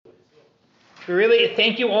But really,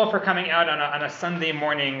 thank you all for coming out on a Sunday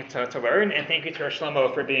morning to learn, and thank you to our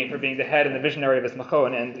Shlomo for being the head and the visionary of this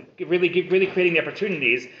machon, and really creating the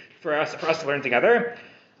opportunities for us to learn together.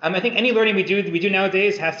 I think any learning we do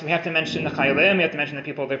nowadays we have to mention the chayalim, we have to mention the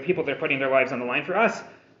people that are putting their lives on the line for us.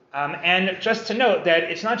 And just to note that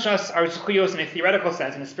it's not just our zechuyos in a theoretical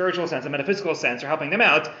sense, in a spiritual sense, a metaphysical sense, or helping them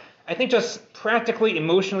out. I think just practically,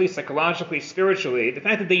 emotionally, psychologically, spiritually, the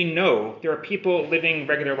fact that they know there are people living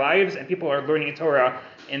regular lives and people are learning Torah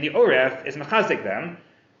in the Oref is mechazik them.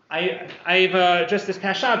 I've just this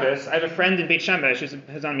past Shabbos, I have a friend in Beit Shemesh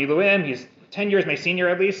who's on Miluim. He's 10 years my senior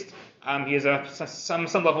at least. He is some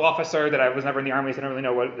level officer that I was never in the army, so I don't really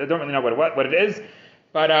know what it is.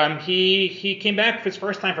 But he came back for his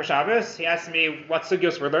first time for Shabbos. He asked me what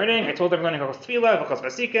sugyos we're learning. I told him we're learning Hilchos Tefillah, Hilchos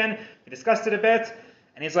Vatikin. We discussed it a bit.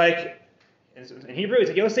 And he's like, in Hebrew, he's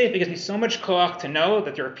like, Yosef, it gives me so much koach to know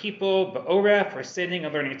that there are people, ba'oref, who are sitting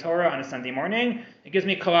and learning Torah on a Sunday morning. It gives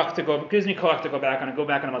me koach to go back on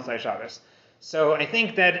Motzai Shabbos. So I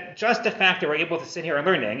think that just the fact that we're able to sit here and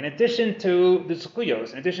learning, in addition to the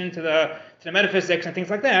zechuyos, in addition to the metaphysics and things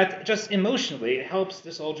like that, just emotionally it helps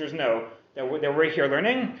the soldiers know that we're here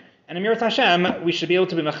learning. And Amirat Hashem, we should be able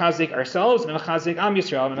to be mechazik ourselves, and mechazik Am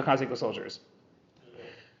Yisrael, and mechazik the soldiers.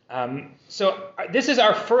 So this is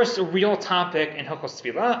our first real topic in Hilchos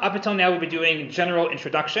Tefillah. Up until now, we've been doing general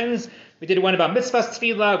introductions. We did one about mitzvahs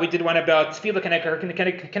Tefillah. We did one about Tefillah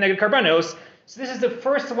Keneged Karbanos. So this is the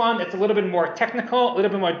first one that's a little bit more technical, a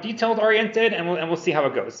little bit more detailed oriented, and we'll see how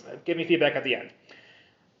it goes. Give me feedback at the end.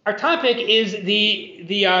 Our topic is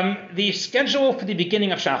the schedule for the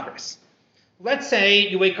beginning of Shacharis. Let's say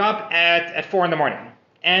you wake up at 4 in the morning,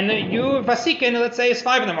 and you Vatikin, let's say, is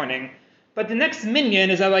 5 in the morning. But the next minyan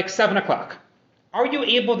is at like 7 o'clock. Are you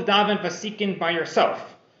able to daven Vatikin by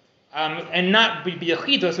yourself and not be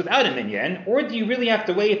yachidus without a minyan? Or do you really have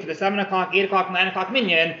to wait for the 7 o'clock, 8 o'clock, 9 o'clock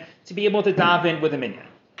minyan to be able to daven with a minyan?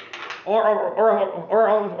 Or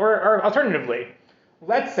alternatively,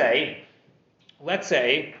 let's say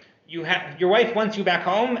your wife wants you back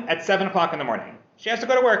home at 7 o'clock in the morning. She has to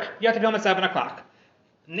go to work. You have to be home at 7 o'clock.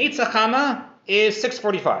 Netzach Chama is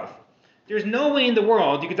 6:45. There's no way in the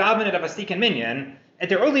world you could daven at a Vatikin minyan at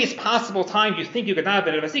the earliest possible time you think you could daven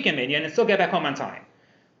at a Vatikin minyan and still get back home on time.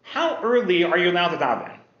 How early are you allowed to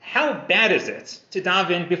daven? How bad is it to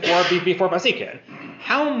daven before Vatikin?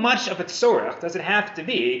 How much of a tzorach does it have to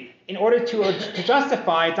be in order to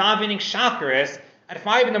justify davening Shacharis at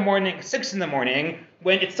 5 in the morning, 6 in the morning,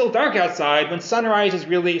 when it's still dark outside, when sunrise is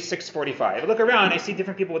really 6:45? I look around, I see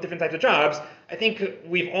different people with different types of jobs. I think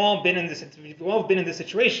we've all been in this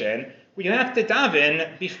situation where you have to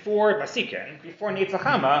daven before Vatikin, before Netzach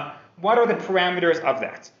Chama. What are the parameters of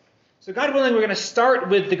that? So God willing, we're going to start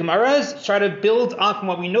with the Gemaras, try to build up from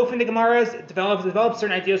what we know from the Gemaras, develop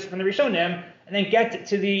certain ideas from the Rishonim, and then get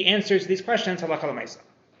to the answers to these questions, halakha l'maisa.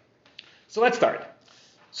 So let's start.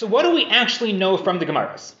 So what do we actually know from the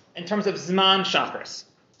Gemaras in terms of Zman Shacharis?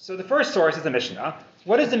 So the first source is the Mishnah.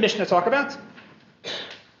 What does the Mishnah talk about?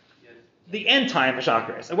 The end time for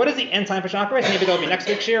Shacharis. And what is the end time for Shacharis? Maybe that'll be next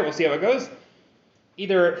week's year. We'll see how it goes.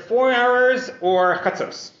 Either 4 hours or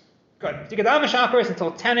chatzos. Good. So you can daven Shacharis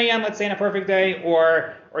until 10 a.m., let's say, in a perfect day,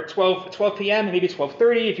 or 12 p.m., and maybe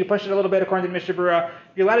 12:30 if you push it a little bit according to the Mishnah Berurah.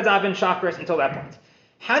 You're allowed to daven Shacharis until that point.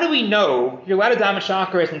 How do we know you're allowed to daven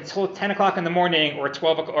Shacharis until 10 o'clock in the morning or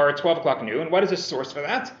 12 o'clock noon? What is the source for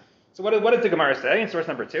that? So what does the Gemara say in source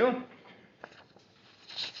number 2?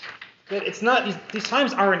 That it's not, these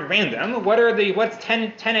times aren't random. What's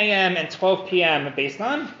 10 a.m. and 12 p.m. based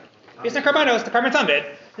on? Based on Karbanos, the Karban Tamid.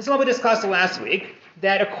 This is what we discussed last week,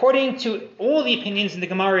 that according to all the opinions in the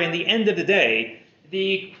Gemara in the end of the day,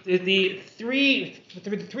 the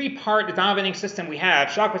three-part davening system we have,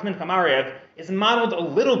 Shacharis, Mincha, Maariv, is modeled a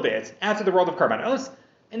little bit after the world of Karbanos,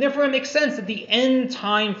 and therefore it makes sense that the end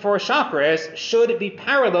time for Shacharis should be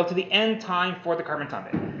parallel to the end time for the Karban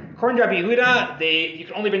Tamid. According to Rabbi Yehuda, you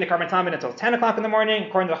can only bring the Karban Tamid until 10 o'clock in the morning.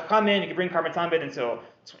 According to Chachamim, you can bring Karban Tamid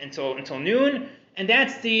until noon, and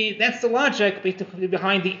that's the logic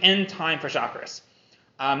behind the end time for Shacharis.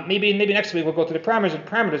 Maybe next week we'll go through the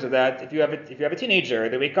parameters of that. If you have a teenager,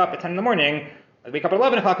 they wake up at 10 in the morning, they wake up at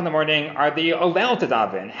 11 o'clock in the morning, are they allowed to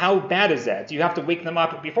daven? How bad is that? Do you have to wake them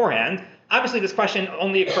up beforehand? Obviously, this question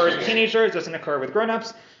only occurs with teenagers, doesn't occur with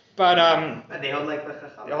grown-ups. But they hold like the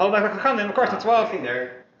Chachamim. They hold like the Chachamim, of course, at 12.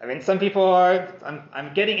 I mean, some people are.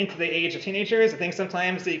 I'm getting into the age of teenagers. I think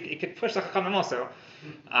sometimes it could push the Chachamim also.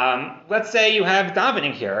 Let's say you have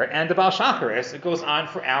davening here, and the Baal Shacharis, it goes on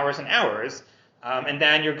for hours and hours. And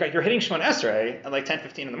then you're hitting Shemon Esrei at like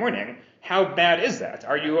 10:15 in the morning. How bad is that?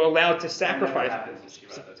 Are you allowed to sacrifice?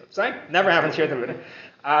 Sorry, never happens here.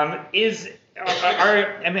 How bad is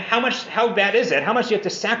it? How much do you have to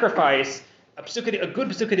sacrifice a good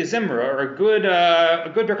Pesukei Zimra or a good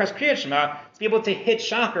Birkas Kriyat Shema to be able to hit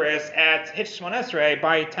Shacharis at Shemon Esrei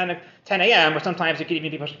by 10 a.m. or sometimes it could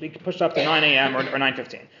even be pushed up to 9 a.m. or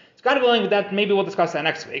 9:15. It's God willing, with that maybe we'll discuss that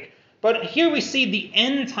next week. But here we see the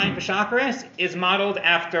end time for Shacharis is modeled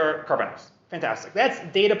after Karbanos. Fantastic. That's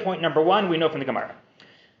data point number 1 we know from the Gemara.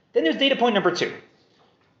 Then there's data point number 2.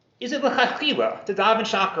 Is it l'chachila to daven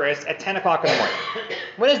Shacharis at 10 o'clock in the morning?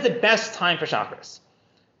 What is the best time for Shacharis?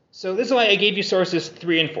 So this is why I gave you sources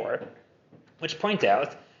 3 and 4, which point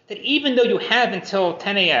out that even though you have until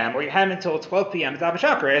 10 a.m. or you have until 12 p.m. to daven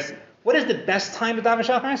Shacharis, what is the best time to daven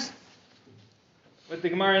Shacharis? With the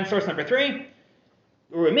Gemara in source number 3,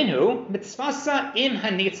 U'reminhu mitzvasa im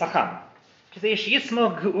hanitzacham.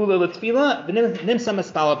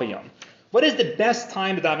 What is the best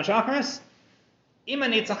time to daven Shacharis? Im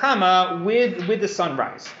hanitzachama with the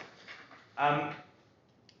sunrise.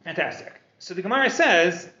 Fantastic. So the Gemara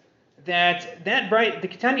says that bright the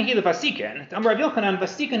Kitanya Hila Vatikin, the Amar Yochanan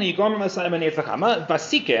Vatikin Yigomer Masayim Hanitzachama.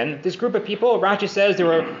 Vatikin, this group of people, Rashi says they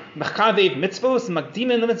were mechavev mitzvos,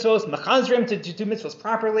 magdimin mitzvos, mechazrim to do mitzvos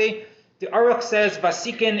properly. The Aruch says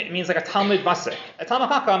Vasikin means like a Talmud Vasik. A Talmud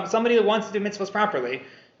Chacham, somebody that wants to do mitzvahs properly,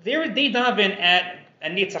 they daven at a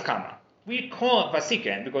Nitzachama. We call it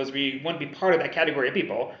Vasikin because we want to be part of that category of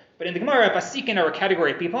people. But in the Gemara, Vasikin are a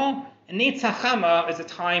category of people, and Nitzachama is a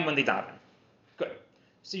time when they daven. Good.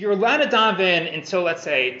 So you're allowed to daven until, let's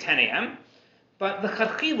say, 10 a.m., but the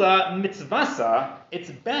Chachila Mitzvasa,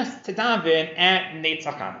 it's best to daven at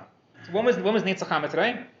Nitzachama. So when was Nitzachama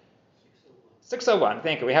today? 6:01.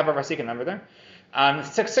 Thank you. We have our Vasikin number there.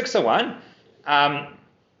 6:01.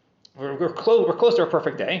 We're close to a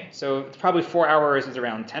perfect day. So it's probably 4 hours is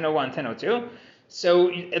around 10:01, 10:02. So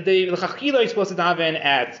the Chachila is supposed to daven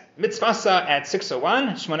at Mitzvasa at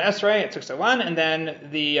 6:01, Shemon Esrei at 6:01, and then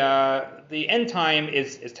the end time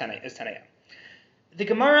is 10 a.m. The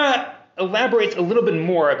Gemara elaborates a little bit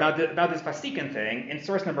more about this Vasikin thing in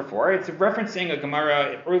source number 4. It's referencing a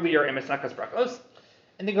Gemara earlier in Maseches Brachos.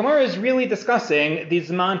 And the Gemara is really discussing the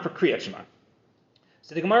Zman for Kriyat Shema.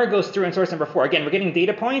 So the Gemara goes through in source number 4. Again, we're getting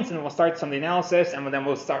data points, and we'll start some of the analysis, and then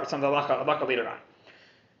we'll start some of the halacha later on.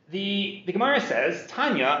 The Gemara says,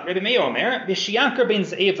 Tanya, Rebbe Meir Omer, V'shiyakar ben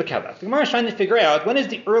Ze'ev l'kelef. The Gemara is trying to figure out when is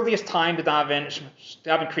the earliest time to daven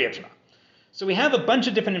Kriyat Shema. So we have a bunch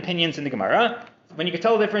of different opinions in the Gemara. When you can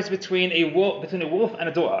tell the difference between a wolf and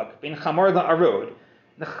a dog, ben chamar la'arod.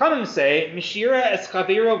 The Chachamim say, Mishira es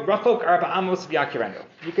chaviro rachok arba amos v'yakirenu.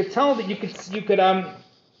 You could tell that you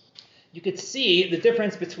could see the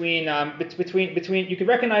difference between you could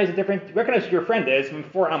recognize who your friend is from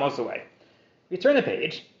 4 amos away. If you turn the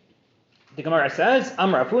page, the Gemara says,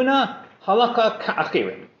 Amar Avuna halakha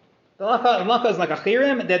ka'achirim. The halakha is like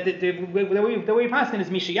achirim. That the way you pass it is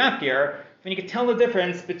mishiyakir. When you could tell the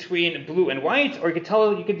difference between blue and white, or you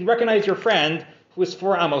could recognize your friend who is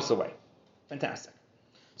 4 amos away. Fantastic.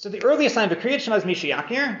 So the earliest time of Kriyat Shema is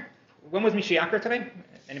Mishiyakir. When was Mishiyakir today?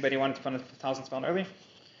 Anybody want to tell us it's spelled early?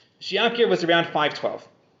 Mishiyakir was around 5:12.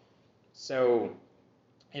 So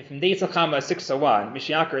if Neitzachama is 6:01,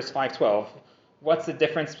 Mishiyakir is 5:12. What's the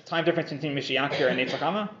time difference between Mishiyakir and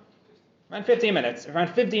Neitzachama? Around 15 minutes. Around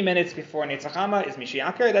 15 minutes before Neitzachama is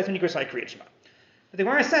Mishiyakir. That's when you can recite Kriyat Shema. But the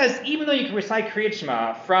Gemara says, even though you can recite Kriyat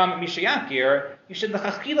Shema from Mishiyakir, you should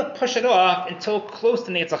l'chachila push it off until close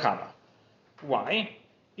to Neitzachama. Why?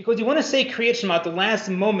 Because you want to say Kriyat Shema at the last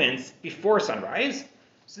moments before sunrise,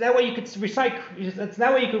 so that way you could recite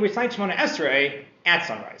Shemona Esrei at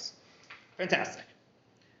sunrise. Fantastic.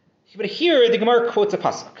 But here the Gemara quotes a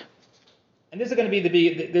pasuk, and this is going to be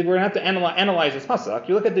we're going to have to analyze this pasuk.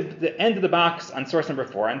 You look at the end of the box on source number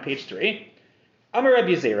 4 on page 3. Amar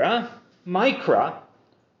Rabbi Zera, Maikra,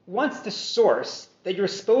 what's the source that you're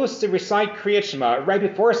supposed to recite Kriyat Shema right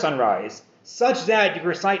before sunrise, such that you can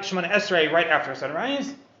recite Shemona Esrei right after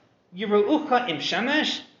sunrise? Yiru'ucha im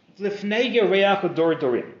shemesh lifnei yereach dor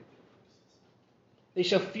dorim. They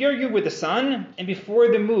shall fear you with the sun, and before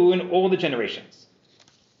the moon all the generations.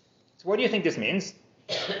 So what do you think this means?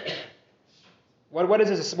 What is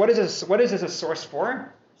this a source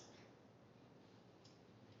for?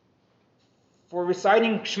 For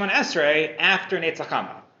reciting Shemona Esrei after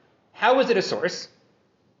Neitzachama. How is it a source?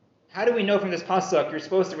 How do we know from this pasuk you're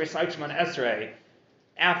supposed to recite Shemona Esrei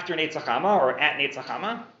after Neitzachama or at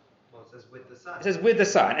Neitzachama? Well, it says with the sun. It says with the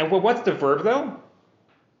sun. And what's the verb though?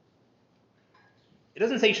 It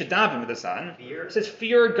doesn't say you should daven with the sun. Fear. It says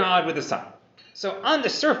fear God with the sun. So on the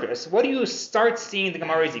surface, what do you start seeing the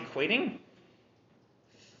Gemara is equating?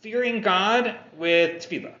 Fearing God with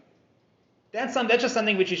tefillah. That's just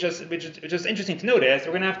something which is just interesting to notice.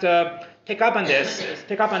 We're going to have to pick up on this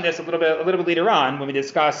a little bit later on when we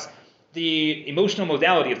discuss the emotional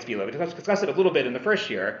modality of tefillah. We discussed it a little bit in the first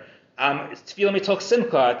year. Tefillah mitoch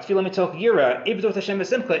simcha, tefillah mitoch yira, ibdot Hashem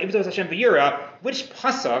v'simcha, ibdot Hashem v'yira. Which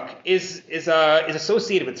pasuk is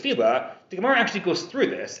associated with tefillah? The Gemara actually goes through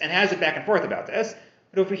this and has it back and forth about this.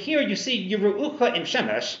 But over here you see yiru'ucha im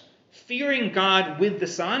shemesh, fearing God with the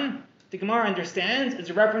sun. The Gemara understands is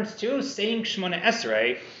a reference to saying Shemona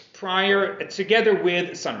Esrei together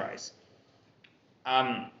with sunrise.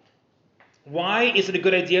 Why is it a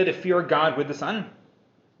good idea to fear God with the sun,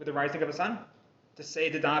 with the rising of the sun? To say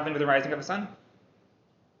the Daven with the rising of the sun?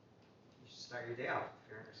 You should start your day off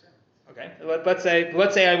fearing Hashem. Okay,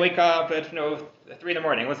 let's say I wake up at 3 in the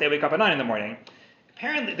morning. Let's say I wake up at 9 in the morning.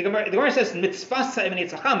 Apparently, the Gemara says mitzvah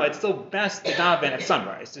it's still best to daven at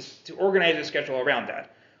sunrise, just to organize your schedule around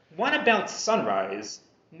that. What about sunrise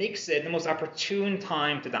makes it the most opportune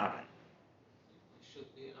time to daven? You should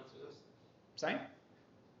answer this. Sorry?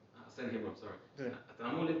 Send him, I'm sorry.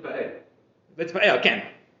 Atanamu litba'el. Litba'el, Ken.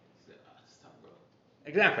 Stop, bro.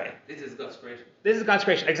 Exactly. This is God's creation. This is God's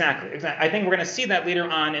creation, exactly. I think we're going to see that later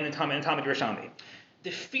on in the Talmud Yerushalmi.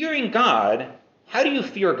 The fearing God, how do you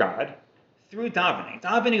fear God? Through davening.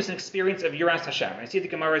 Davening is an experience of Yiras Hashem. I see the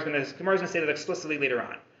Gemara is going to say that explicitly later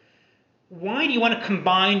on. Why do you want to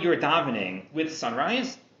combine your davening with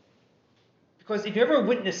sunrise? Because if you ever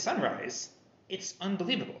witness sunrise, it's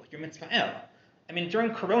unbelievable. You're mitzvahel. I mean,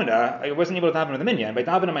 during Corona, I wasn't able to daven with the minyan, but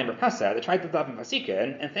I davened on my merkasa. I tried to daven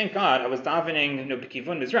Vatikin, and thank God I was davening,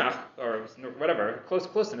 b'kivun mizrach, or whatever, close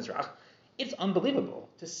to mizrach. It's unbelievable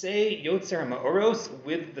to say Yotzer Ma'oros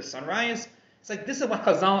with the sunrise. It's like this is what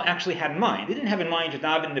Chazal actually had in mind. They didn't have in mind to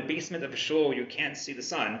daven in the basement of a shul where you can't see the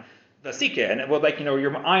sun. Vatikin, and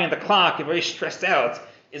your eye on the clock, you're very stressed out.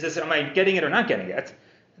 Am I getting it or not getting it?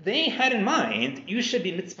 They had in mind you should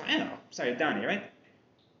be mitzvahel. Sorry, Danny, right?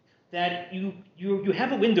 That you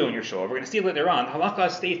have a window in your shul. We're going to see later on. The halakha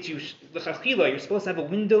states you're supposed to have a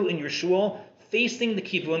window in your shul facing the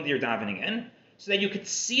kivun that you're davening in, so that you could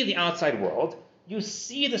see the outside world. You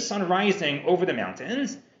see the sun rising over the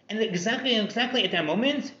mountains, and exactly at that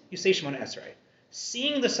moment you say Shemona Esrei.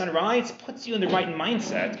 Seeing the sunrise puts you in the right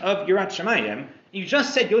mindset of Yirat Shamayim. You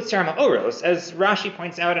just said Yotzer Ma'oros, as Rashi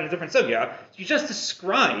points out in a different sugya. You just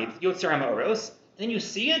described Yotzer Ma'oros, and then you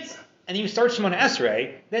see it, and then you start Shemona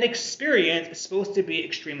Esrei. That experience is supposed to be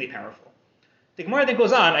extremely powerful. The Gemara then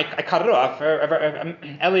goes on. I cut it off.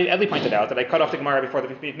 Eli pointed out that I cut off the Gemara before the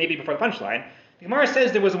punchline. The Gemara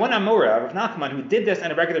says there was one Amora, Rav Nachman, who did this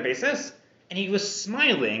on a regular basis, and he was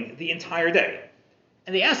smiling the entire day.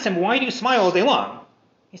 And they asked him, why do you smile all day long?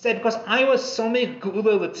 He said, because I was someh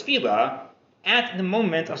geula l'tefillah at the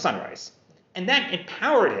moment of sunrise. And that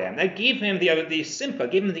empowered him, that gave him the simcha,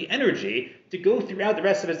 gave him the energy to go throughout the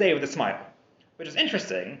rest of his day with a smile. Which is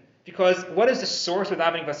interesting, because what is the source of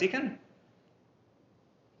davening Vatikin?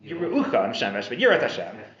 Yiru'ucha im shemesh, but Yirat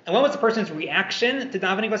Hashem. And what was the person's reaction to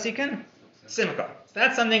davening Vatikin? Simcha. So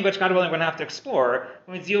that's something which God willing we're going to have to explore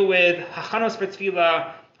when we deal with hachanos for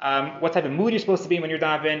tefillah, what type of mood you're supposed to be when you're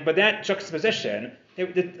daven, but that juxtaposition,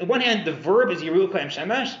 on one hand, the verb is Yeru'ucha Im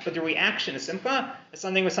Shemesh, but the reaction is Simcha, is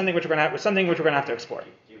something which we're going to have to explore.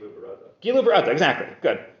 Gilu Barata, exactly.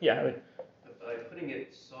 Good. Yeah. But by putting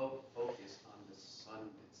it so focused on the sun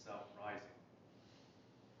itself rising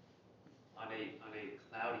on a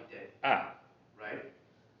cloudy day, right?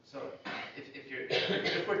 So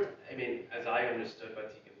if we're, I mean, as I understood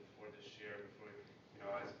Vatikin before this year,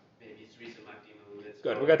 as maybe it's recent Makdim.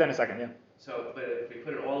 Good. We'll get that in a second. Yeah. So, but if we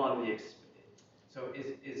put it all on the if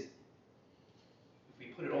we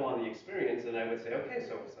put it all on the experience, then I would say, okay,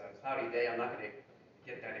 so it's a cloudy day. I'm not going to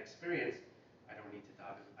get that experience. I don't need to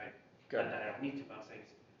daven. Not that I don't need to, but I'm saying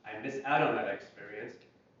I miss out on that experience.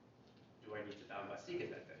 Do I need to daven Vatikin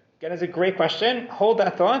that day? Again, it's a great question. Hold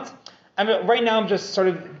that thought. Right now I'm just sort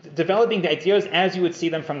of developing the ideas as you would see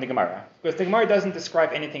them from the Gemara. Because the Gemara doesn't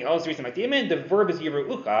describe anything else. The verb is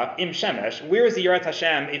Yeru'ucha, Im Shemesh. Where is the Yirat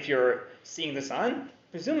Hashem if you're seeing the sun?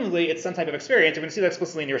 Presumably it's some type of experience. We're going to see that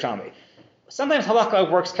explicitly in Yerushalmi. Sometimes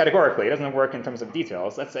halakha works categorically. It doesn't work in terms of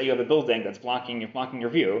details. Let's say you have a building that's blocking your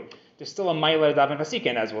view. There's still a ma'ila daven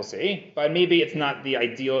Vatikin, as we'll see, but maybe it's not the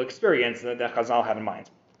ideal experience that Chazal had in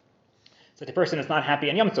mind. So the person is not happy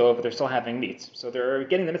on Yom Tov, but they're still having meat. So they're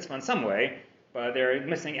getting the mitzvah in some way, but they're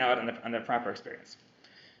missing out on the proper experience.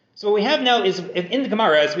 So what we have now is, in the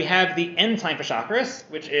Gemaras, we have the end time for Shacharis,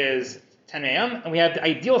 which is 10 a.m., and we have the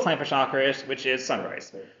ideal time for Shacharis, which is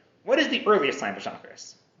sunrise. What is the earliest time for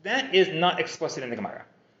Shacharis? That is not explicit in the Gemara.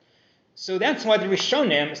 So that's why the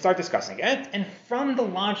Rishonim start discussing it, and from the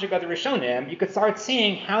logic of the Rishonim, you could start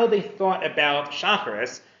seeing how they thought about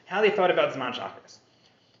Shacharis, how they thought about Zman Shacharis.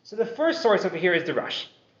 So the first source over here is the Rush.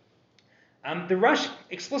 The Rush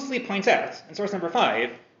explicitly points out, in source number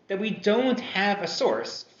 5, that we don't have a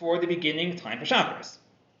source for the beginning time for Shacharis.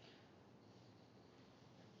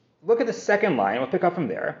 Look at the second line, we'll pick up from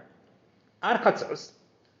there. Ad Chatzos,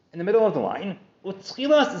 in the middle of the line,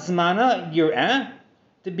 Utzchilas Zmana Yir'eh,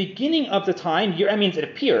 the beginning of the time, Yir'eh means it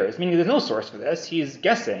appears, meaning there's no source for this, he's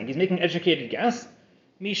guessing, he's making an educated guess.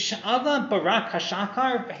 Mish'ala Barak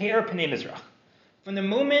HaShachar V'her Pnei Mizrach. From the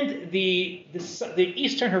moment the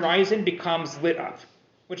eastern horizon becomes lit up,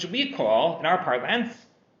 which we call, in our parlance,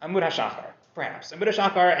 Amud HaShachar, perhaps. Amud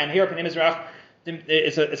HaShachar and V'her Pnei Mizrach,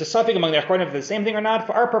 it's a suffix among the Achronim if they're the same thing or not.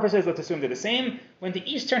 For our purposes, let's assume they're the same. When the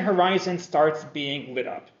eastern horizon starts being lit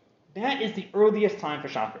up, that is the earliest time for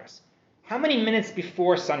Shacharis. How many minutes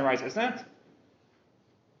before sunrise is that?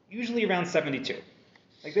 Usually around 72.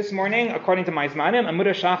 Like this morning, according to my Zmanim, Amud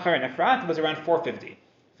HaShachar and Efrat was around 4:50,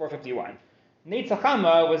 4:51. Netzach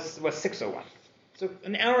Hama was 6:01. So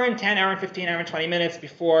an hour and 10, hour and 15, hour and 20 minutes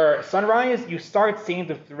before sunrise, you start seeing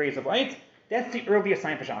the rays of light. That's the earliest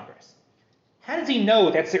time for Shacharis. How does he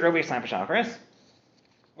know that's the earliest time for Shacharis?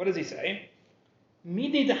 What does he say?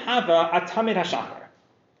 Midei dehava atamid HaShachar.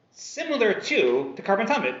 Similar to the Karban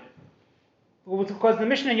Tamid. Because the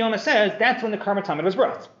Mishnah in Yoma says that's when the Karban Tamid was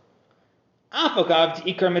brought.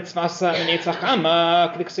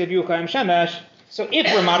 So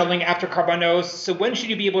if we're modeling after Karbanos, so when should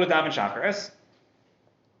you be able to daven Shacharis?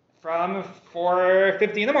 From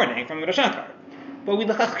 4:50 in the morning, from the Shachar. But we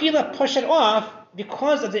l'chachila push it off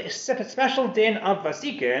because of the special din of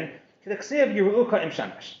Vatikin,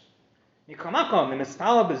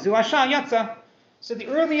 so the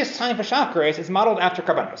earliest time for Shacharis is modeled after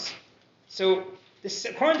Karbanos. So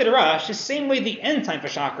according to the Rosh, the same way the end time for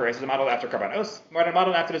Shacharis is modeled after Karbanos,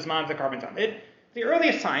 modeled after the Zman of the Karban Tamid, the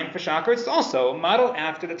earliest time for Shacharis is also modeled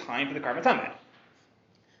after the time for the Karban Tamid.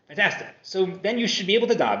 Fantastic. So then you should be able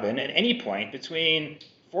to daven at any point between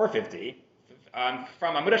 4:50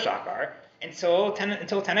 from Amud HaShachar until 10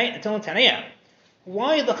 a.m.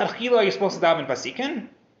 Why the Chachila are you supposed to daven Vatikin?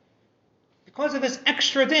 Because of this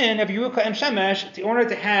extra din of Yeruka and Shemesh in order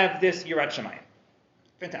to have this Yirat Shemayim.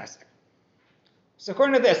 Fantastic. So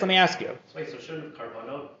according to this, let me ask you. Wait, so shouldn't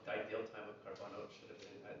Karbanot, the ideal time of Karbanot should have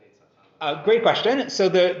been at Netzach Hama? Great question. So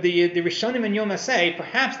the Rishonim and Yoma say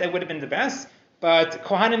perhaps that would have been the best, but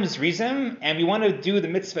Kohanim's reason, and we want to do the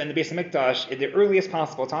mitzvah in the Beis HaMikdash at the earliest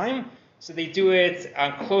possible time, so they do it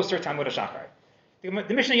closer to Amud HaShachar.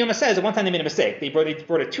 The Mishnah Yoma says at one time they made a mistake. They brought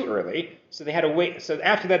it too early, so they had to wait. So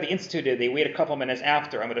after that, they instituted. They wait a couple minutes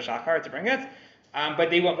after Amud HaShachar to bring it.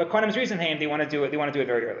 But Kohanim's reason, they want to do it. They want to do it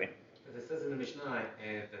very early. But it says in the Mishnah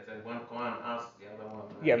that one Kohen asked the other one.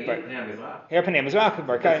 Yeah, but Here Pnei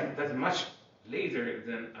Mizrach. That's much later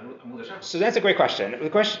than Amud HaShachar. So that's a great question. The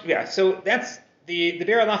question, yeah. So that's the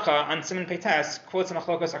Be'er Halacha on Siman Peites quotes a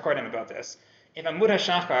Machlokas Akronim about this. If Amud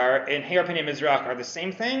HaShachar and Heir Pnei Mizrach are the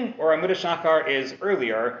same thing, or Amud HaShachar is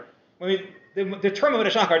earlier, the term Amud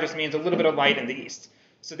HaShachar just means a little bit of light in the east.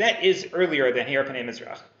 So that is earlier than Heir Pnei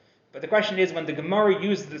Mizrach. But the question is, when the Gemara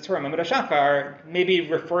uses the term Amud HaShachar, maybe it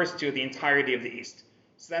refers to the entirety of the east.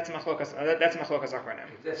 So that's Machlokas Akronim.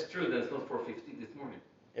 If that's true, then it's not 4:50 this morning.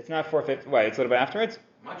 It's not 4:50. Why? It's a little bit afterwards?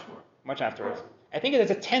 Much more. Much afterwards. I think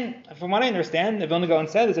there's a 10, from what I understand, the Vilna Gaon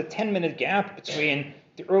said, there's a 10-minute gap between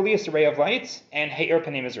the earliest ray of light and He'er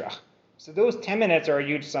Pnei Mizrach. So those 10 minutes are a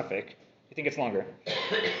huge suffix. I think it's longer.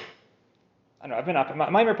 I don't know. I've been up.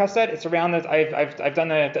 My Merpasset, it's around that. I've done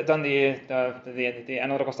the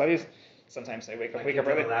analytical studies. Sometimes I wake up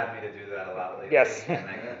early. Allowed me to do that a lot lately. Yes. And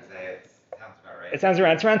I can say it sounds about right.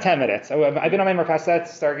 It's around 10 minutes. So I've been on my Merpasset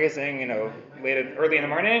stargazing, early in the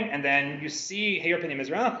morning, and then you see He'er Pnei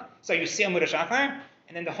Mizrach. So you see Amud HaShachar,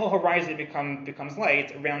 and then the whole horizon becomes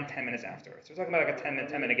light around 10 minutes afterwards. So we're talking about like a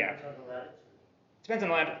 10-minute gap. Depends on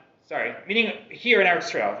the latitude. Sorry. Meaning here in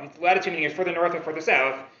Eretz Yisrael, latitude meaning further north or further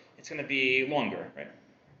south, it's going to be longer, right?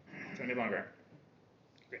 It's going to be longer.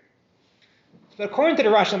 Great. So according to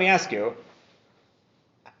the Rosh, let me ask you,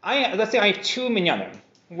 let's say I have two minyanim.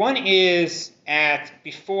 One is at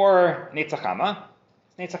before Netzach Hama.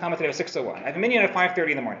 Netzach Hama today was 6:01. I have a minyan at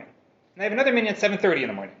 5:30 in the morning. And I have another minyan at 7:30 in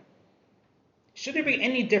the morning. Should there be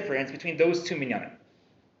any difference between those two minyanim?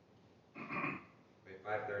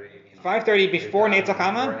 5:30 before Netzach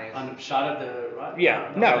Hama? On the shot of the rod?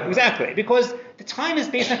 Yeah, no, exactly. Because the time is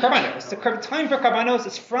based on Karbanos. The time for Karbanos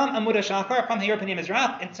is from Amud HaShachar, from He'er Pnei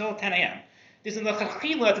Mizrach, until 10 a.m. There's a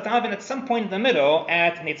L'chachila to daven at some point in the middle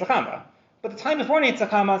at Netzach Hama. But the time before Netzach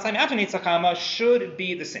Hama, the time after Netzach Hama should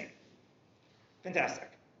be the same. Fantastic.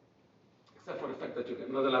 Except for the fact that you're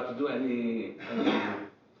not allowed to do any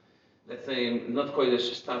let's say, not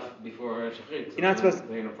Kodesh stuff before Shachrit. You're not supposed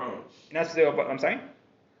to. No problem. You're not supposed to do. I'm sorry.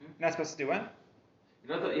 You're not supposed to do what?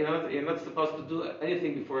 You're not supposed to do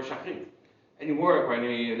anything before Shachrit. Any work or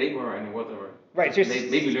any labor or any whatever. Right. So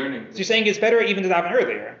maybe learning. So you're saying it's better even to daven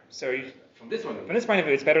earlier. From this point of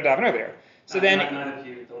view, it's better to daven earlier. So not, then. Not if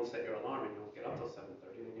you don't set your alarm and you don't get up till 7:30,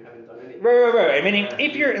 then you haven't done anything. Right. Meaning,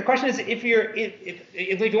 the question is, if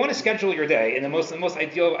you want to schedule your day in the most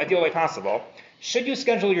ideal way possible, should you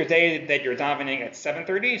schedule your day that you're davening at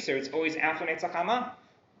 7:30, so it's always after Netzach Hama,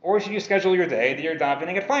 or should you schedule your day that you're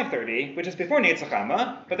davening at 5:30, which is before Netzach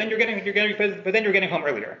Hama, but then you're getting home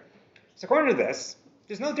earlier. So according to this,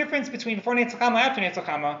 there's no difference between before Netzach Hama and after Netzach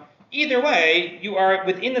Hama. Either way, you are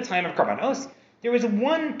within the time of Karbanos. There is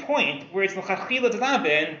one point where it's l'chachila to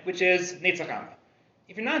daven, which is Netzach Hama.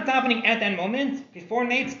 If you're not davening at that moment, before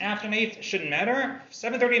Netz, after Netz, shouldn't matter.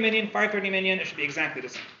 7:30 million, 5:30 million, it should be exactly the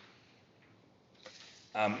same.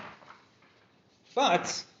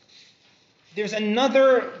 But there is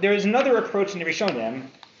another approach in the Rishonim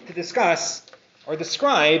to discuss or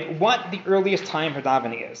describe what the earliest time for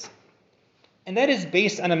davening is. And that is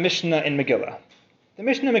based on a Mishnah in Megillah. The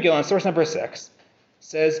Mishnah in Megillah, in source number 6,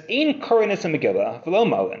 says, Ein korenes in Megillah, v'lo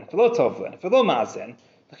malin, v'lo tovlin, v'lo mazin,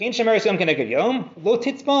 v'chein shemeres yom keneged yom, lo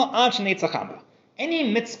titzba ad shenetzach hama.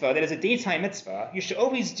 Any mitzvah that is a daytime mitzvah, you should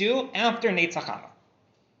always do after Netzach Hama.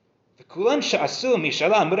 V'kulan she'asu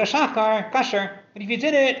mishala amud hashachar kasher. But if you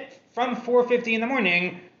did it from 4:50 in the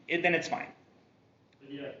morning, then it's fine.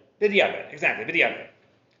 B'diavad, exactly, b'diavad.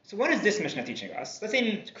 So what is this Mishnah teaching us? Let's say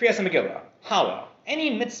in Kriyas Megillah, Hala, any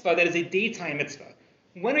mitzvah that is a daytime mitzvah,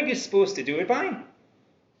 when are you supposed to do it by?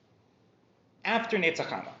 After Netzach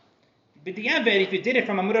Hama. B'diavad, if you did it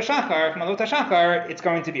from Amud HaShachar, from Alot HaShachar, it's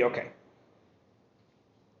going to be okay.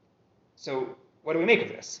 So what do we make of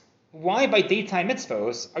this? Why by daytime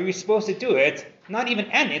mitzvahs are you supposed to do it not even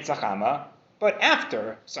at Netzach Hama, but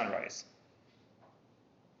after sunrise?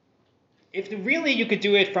 If really you could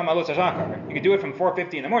do it from Alot HaShachar, you could do it from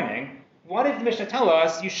 4:50 in the morning, why does the Mishnah tell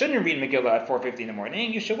us you shouldn't read Megillah at 4:50 in the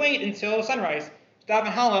morning? You should wait until sunrise. Daven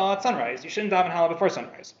Hallel at sunrise. You shouldn't daven Hallel before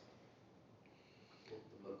sunrise.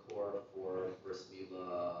 The Makor for Bris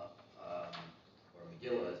Milah or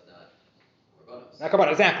Megillah is not Korbanos. Not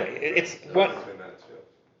Korbanos, exactly. It's what.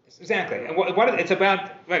 Exactly. And what it's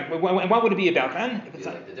about. Right. And what would it be about then? It'd be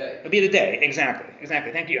like the day. It'd be the day. Exactly.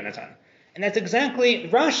 Thank you, Yonatan. And that's exactly,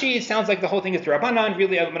 Rashi sounds like the whole thing is Rabbanan,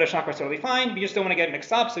 really Amud HaShachar is totally fine, we just don't want to get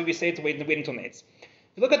mixed up, so we say to wait until Netz.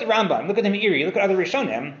 If you look at the Rambam, look at the Meiri, look at other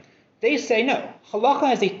Rishonim, they say no. Halacha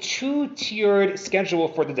has a 2-tiered schedule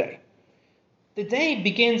for the day. The day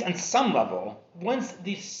begins on some level, once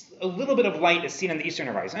a little bit of light is seen on the eastern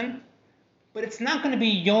horizon, but it's not going to be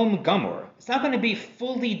Yom Gamor. It's not going to be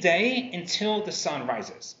fully day until the sun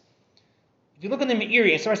rises. If you look at the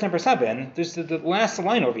Meiri, in source number 7, there's the last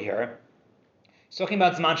line over here. He's talking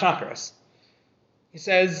about Zman Chakras. He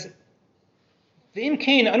says, V'im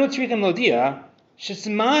kein anu tzrikim lodia,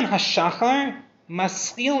 shezman hashachar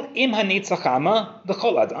maschil im hanetzach hama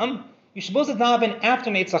l'chol adam. You're supposed to daven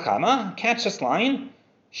after Netzach Hama. Catch this line,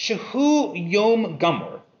 shehu yom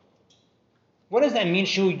gamor. What does that mean,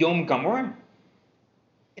 shehu yom gamor?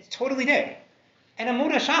 It's totally day. And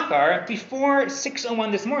Amud HaShachar, before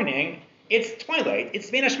 6:01 this morning, it's twilight. It's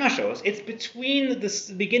Bein Hashmashos. It's between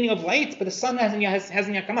the beginning of light, but the sun hasn't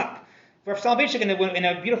yet come up. Rav Soloveitchik in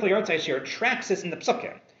a beautiful yahrzeit here tracks this in the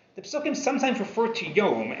Psukim. The Psukim sometimes refer to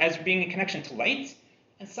Yom as being in connection to light,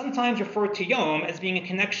 and sometimes refer to Yom as being in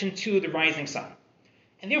connection to the rising sun.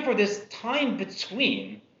 And therefore, this time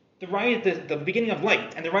between the beginning of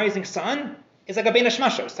light and the rising sun is like a Bein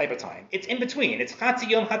Hashmashos type of time. It's in between. It's Chatzi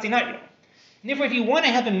Yom, Chatzi Not Yom. And therefore, if you want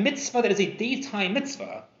to have a mitzvah that is a daytime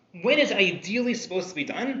mitzvah, when is ideally supposed to be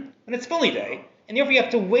done? When it's fully day, and therefore you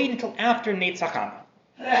have to wait until after Netzach Hama.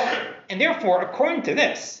 And therefore, according to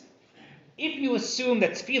this, if you assume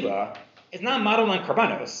that tefillah is not modeled on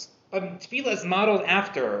Karbanos, but tefillah is modeled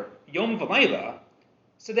after Yom V'Layla,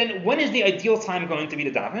 so then when is the ideal time going to be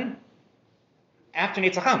to daven? After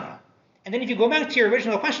Netzach Hama. And then if you go back to our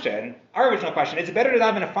original question, is it better to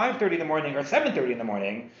daven at 5:30 in the morning or 7:30 in the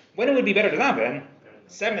morning? When it would be better to daven?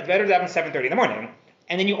 It's better to daven 7:30 in the morning.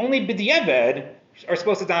 And then you only b'diavad are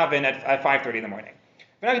supposed to daven at 5:30 in the morning.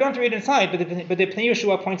 But now you don't have to read it inside, but the Pnei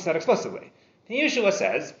Yeshua points that explicitly. Pnei Yeshua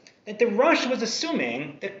says that the Rosh was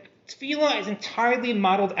assuming that tefillah is entirely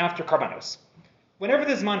modeled after Karbanos. Whenever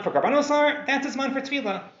the Zman for Karbanos are, that's the Zman for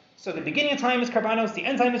tefillah. So the beginning of time is Karbanos, the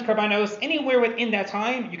end time is Karbanos. Anywhere within that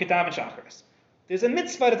time, you could daven Shacharis. There's a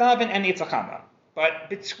mitzvah to daven and Netzach Hama. But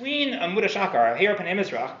between Amud HaShachar, here up in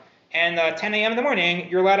Mizrach, and 10 a.m. in the morning,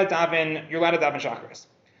 you're allowed to daven Shacharis.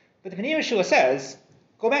 But the Pnei Yeshua says,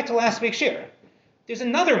 go back to last week's shir. There's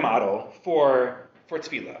another model for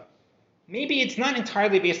tefillah. Maybe it's not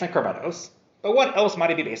entirely based on karbanos, but what else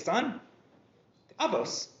might it be based on? The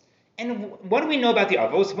avos. And what do we know about the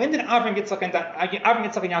avos? When did Avram Yitzchak and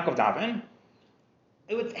Yaakov daven?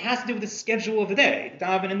 It has to do with the schedule of the day.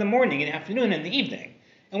 Daven in the morning, in the afternoon, and the evening.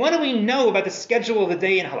 And what do we know about the schedule of the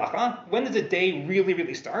day in halacha? When does the day really,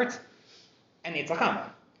 really start? And Eitz HaChama.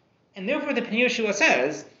 And therefore the Pnei Yeshua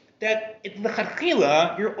says that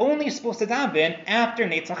l'chadchila, you're only supposed to daven after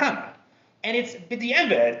Eitz HaChama. And it's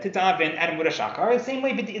b'di'eved to daven at Amud HaShachar, the same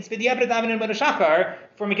way it's b'di'eved to daven at Amud HaShachar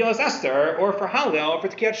for Megillas Esther, or for Hallel, or for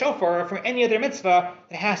Tekiyat Shofar, or for any other mitzvah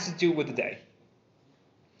that has to do with the day.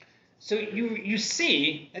 So you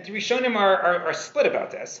see that the Rishonim are split about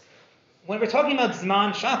this. When we're talking about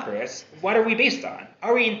Zman Shacharis, what are we based on?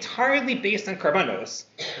 Are we entirely based on Karbanos?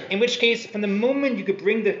 In which case, from the moment you could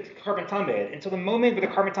bring the Karban Tamid until the moment where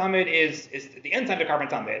the Karban Tamid is the end time of the Karban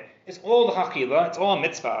Tamid, it's all the Chachila, it's all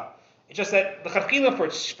mitzvah. It's just that the Chachila for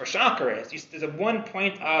Shacharis, there's a one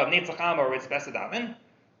point of Eitz HaChama where it's best to daven,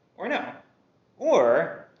 or no.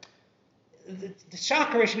 Or the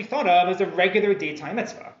Shacharis should be thought of as a regular daytime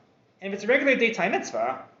mitzvah. And if it's a regular daytime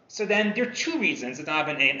mitzvah, so then there are two reasons to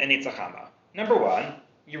daven an Eitz HaChama. Number one,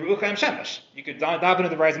 Yerucha Em Shemesh. You could daven at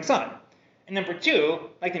the rising sun. And number two,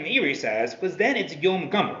 like the Meiri says, was then it's Yom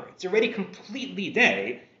Gomor. It's already completely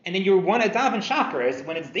day, and then you want to daven Shacharis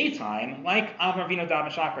when it's daytime, like Avram Avinu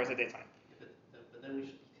daven Shacharis at daytime. But then we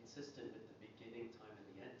should be consistent with the beginning time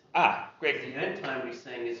and the end time. Great. The end time we're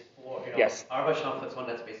saying is for, Yes. Arba Shamchatzon,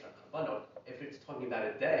 that's based on Kabbalah. If it's talking about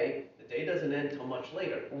a day, the day doesn't end till much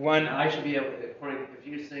later. Now I should be able, if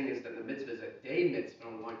you're saying is that the mitzvah is a day mitzvah,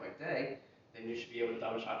 and going by day, then you should be able to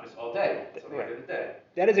daven Shacharis all day. That's the end of the day.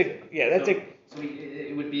 That is So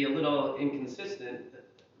it would be a little inconsistent,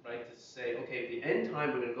 right, to say, okay, the end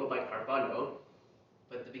time we're going to go by Karbano,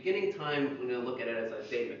 but the beginning time we're going to look at it as a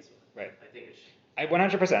day mitzvah. Right. I think it should.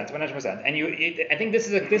 100%. And I think this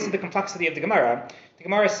is the complexity of the Gemara. The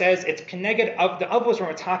Gemara says it's connected of the avos were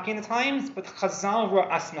attacking the times, but Chazal were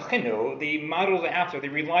asmachinu, the model after, they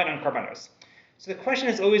relied on karbanos. So the question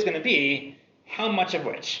is always going to be, how much of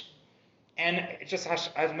which? And it's just,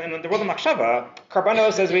 in the world of Machshava,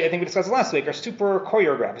 karbanos, as I think we discussed last week, are super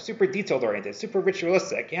choreographed, super detailed oriented, super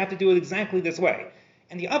ritualistic. You have to do it exactly this way.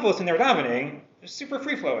 And the avos, when they were davening, they're super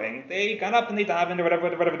free-flowing. They got up and they davened or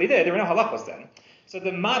whatever they did. There were no halachos then. So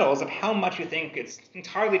the models of how much we think it's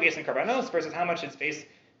entirely based on karbanos versus how much it's based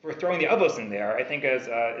for throwing the avos in there, I think is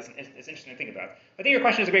interesting to think about. I think your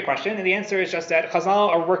question is a great question, and the answer is just that Chazal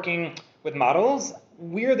are working with models.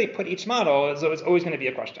 Where they put each model is always going to be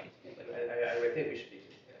a question. I would think we should be.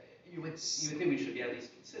 You would think we should be at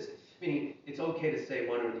least consistent. Meaning, it's okay to say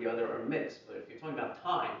one or the other are mixed, but if you're talking about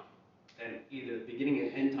time, then either the beginning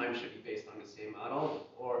and end time should be based on the same model,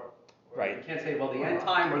 or right. You can't say, well, the end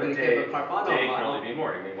time we're going to give a Karbano day model. can only be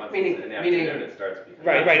morning. I mean, once Meaning- it's in the meaning- afternoon, it starts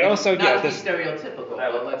becoming... Right. Also, not yeah, to be this stereotypical,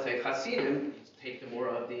 but let's say Hasidim take the more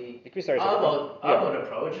of the Avot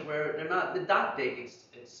approach, where they're not the dot date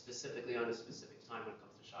specifically on a specific time when it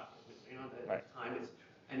comes to chakra. The time is,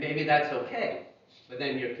 and maybe that's okay, but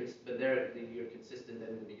then you're consistent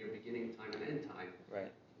in your beginning time and end time.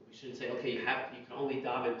 Right. We shouldn't say, okay, you can only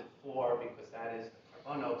daven to 4 because that is the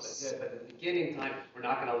Karbono, but at the beginning time, we're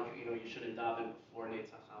not going to, you shouldn't daven before Eitz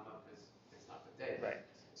HaChama because it's not the day. Right.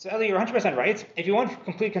 So Eli, you're 100% right. If you want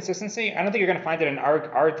complete consistency, I don't think you're going to find it in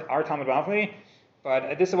our Talmud Bavli,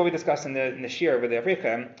 but this is what we discussed in the Shir with the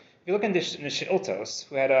Avrika. If you look in the Sheiltos,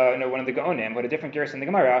 who had one of the Gaonim, who had a different gerus in the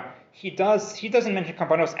Gemara, he doesn't mention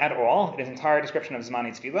Karbanos at all in his entire description of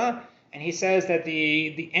Zmani Tzvila, and he says that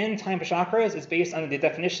the end time for chakras is based on the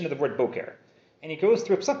definition of the word boker. And he goes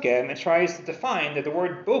through Psukim and tries to define that the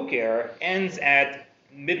word boker ends at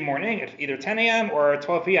mid-morning, at either 10 a.m. or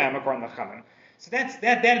 12 p.m. according to Chachamim. So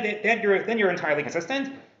then you're entirely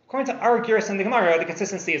consistent. According to our gerus in the Gemara, the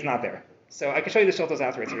consistency is not there. So I can show you the Sheiltos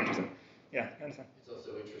afterwards if you're interested. Yeah, I understand. It's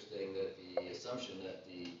also interesting that the assumption that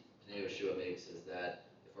the Pnei Yeshua makes is that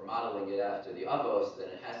if we're modeling it after the Avos, then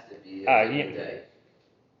it has to be a different day.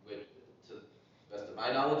 But to the best of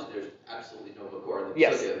my knowledge, there's absolutely no Makor in the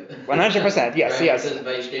Yes, Psukim. 100%. Yes, right? yes. It says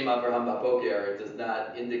Vayishkem Avraham Bapoker. It does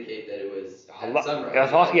not indicate that it was at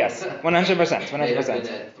sunrise. Yes, 100%. It may have been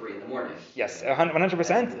at 3 in the morning. Yes,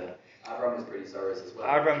 100%. Avram is pretty Zaris as well.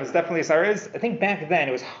 Avram is definitely Zaris. I think back then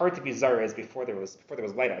it was hard to be Zaris before there was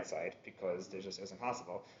light outside because it was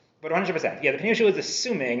impossible. But 100%, yeah. The Pnei Yeshua is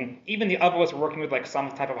assuming even the Avos were working with like some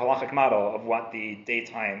type of halachic model of what the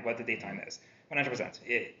daytime is. 100%.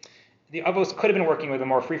 The Avos could have been working with a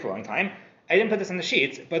more free flowing time. I didn't put this on the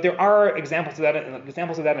sheets, but there are examples of that in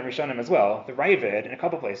Rishonim as well. The Ravid, in a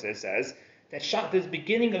couple places, says that the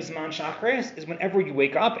beginning of Zman Shachris is whenever you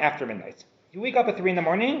wake up after midnight. You wake up at 3 in the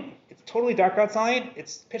morning, it's totally dark outside,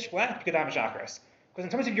 it's pitch black, you could have a Shachris. Because in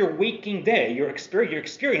terms of your waking day, your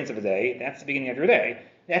experience of the day, that's the beginning of your day.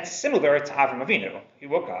 That's similar to Avram Avinu. He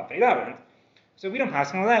woke up and he davened. So we don't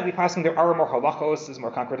pass on that. We pass on there are more halachos, there's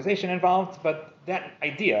more concretization involved, but that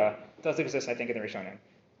idea does exist, I think, in the Rishonim.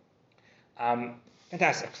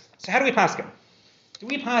 Fantastic. So how do we paskin? Do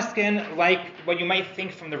we paskin like what you might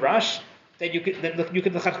think from the Rush, that you could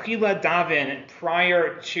l'chachila daven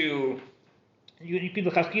prior to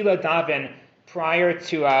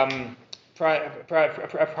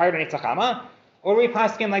Netzach Hama, or we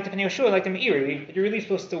paskin like the Pnei Yehoshua, like the Meiri, that you're really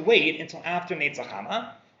supposed to wait until after Netzach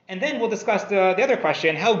Hama, and then we'll discuss the other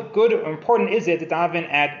question: how good or important is it to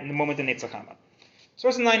daven at the moment of Netzach Hama?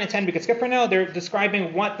 Sources 9 and 10 we could skip for now. They're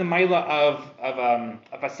describing what the Maila of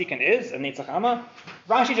Vatikin is, of Netzach Hama.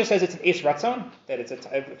 Rashi just says it's an Eis Ratzon, that it's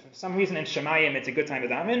for some reason in Shemayim it's a good time to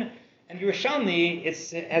daven. And Yerushalmi, it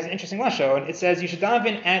has an interesting lashon. It says you should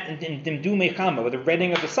daven at Dimdumei Chama, with the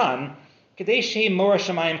reddening of the sun, Kadei Shei Mora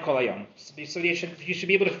Shemayim Kol Hayom. So you should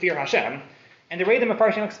be able to fear Hashem. And the way the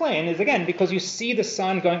Mefarshim explain is, again, because you see the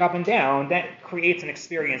sun going up and down, that creates an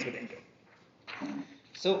experience within you.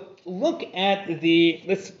 So look at we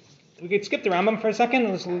could skip the Rambam for a second.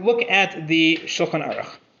 Let's look at the Shulchan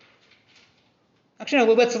Aruch. Actually,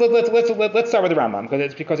 no. Let's start with the Rambam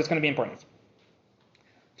because it's going to be important.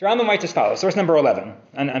 The Rambam writes as follows: source number 11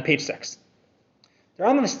 on page 6. The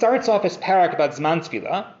Rambam starts off his parak about Zman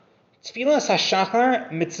Tefillah. Tefillah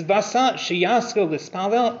Hashachar mitzvasa sheyaskil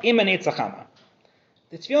lispalel im Netzach Hama.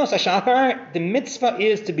 The Tefillah Hashachar, the mitzvah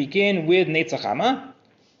is to begin with Netzach Hama.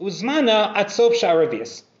 Uzmana atzov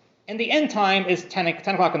sha'aravias. And the end time is 10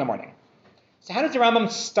 o'clock in the morning. So how does the Rambam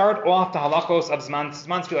start off the halachos of Zman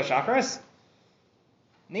Tefillah Shacharis?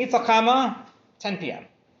 Netzach Hama, 10 p.m.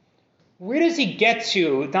 Where does he get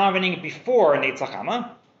to davening before Netzach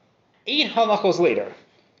Hama? 8 halachos later.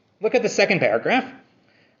 Look at the second paragraph.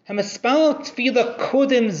 Hamaspal tefillah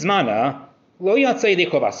kodim zmana lo yatzei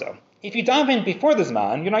dekovaso. If you daven before the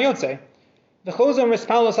zman, you're not yotzei. V'chozom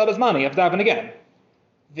rispalos habazmani, you have to daven again.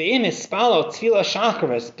 Ve'im ispalo tefillah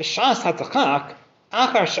shacharis b'shas hatachak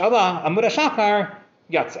achar shala amud hashachar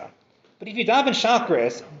yatza. But if you daven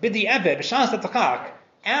shacharis b'di evet b'shas hatachak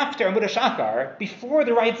after amud hashachar, before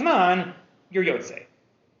the right zman, you're yotzei.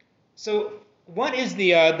 So what is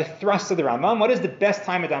the thrust of the Rambam? What is the best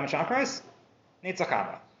time of daven shacharis? Netzach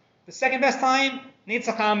Hama. The second best time,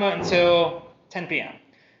 Netzach Hama until 10 p.m.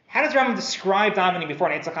 How does the Rambam describe davening before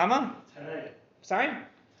Netzach Hama? 10 a.m. Sorry? 10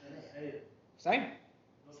 a.m. Sorry?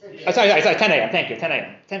 Oh, sorry, 10 a.m. Thank you, 10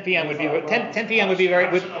 a.m. 10 p.m. would be 10 p.m. would be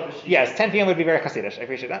very yes, 10 p.m. would be very Hasidish. I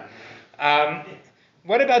appreciate that.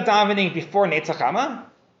 What about davening before Netzach Hama?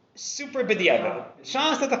 Super b'diavad.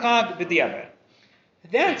 Shas tatachag b'diavad.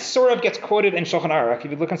 That sort of gets quoted in Shulchan Aruch.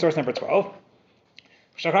 If you look in source number 12,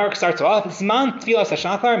 Shulchan Aruch starts off, Zman tfilas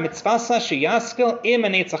hashachar mitzvasa sheyaskil im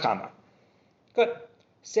Netzach Hama. Good.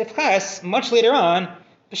 Sefches, much later on,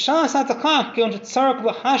 b'shas hatachak yon tzarek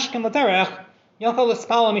l'hashkem l'derech yachol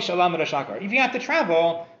l'spala mishalam l'shachar. If you have to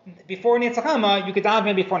travel before Netzach Hama, you could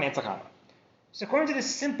daven before Netzach Hama. So according to this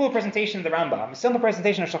simple presentation of the Rambam, a simple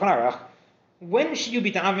presentation of Shulchan Aruch, when should you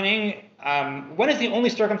be davening? When is the only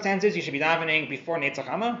circumstances you should be davening before Netzach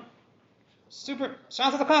Hama? Super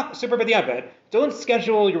b'diavad. Don't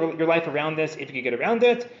schedule your life around this if you can get around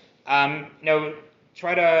it.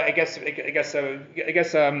 Try to, I guess, I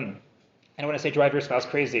don't want to say drive your spouse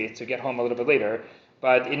crazy to get home a little bit later,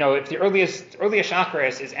 but if the earliest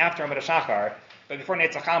shacharis is after Amud Shachar, but before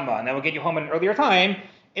Netzach Hama, and that will get you home at an earlier time.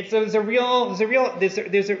 There's a real tzorech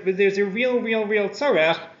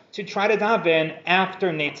to try to daven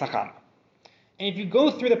after Netzach Hama. And if you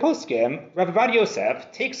go through the poskim, Rav Avad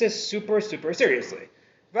Yosef takes this super, super seriously.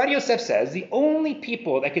 Avad Yosef says the only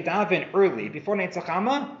people that could daven early before Netzach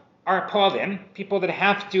Hama are palim, people that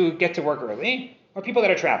have to get to work early, or people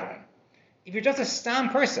that are traveling. If you're just a stam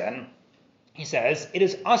person, he says, it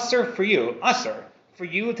is usher for you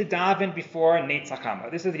to daven before Netzach Hama.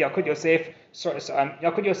 This is the Yalkut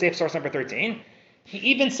Yosef source number 13. He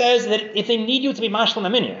even says that if they need you to be mashlim a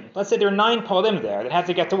minyan, let's say there are 9 palim there that have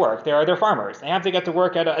to get to work, they're farmers, they have to get to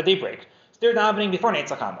work at a daybreak, so they're davening before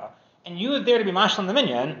Netzach Hama, and you are there to be mashlim the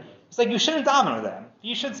minyan, it's like you shouldn't daven with them.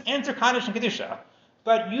 You should answer Kaddish and Kedusha,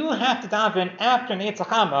 but you have to daven after Netzach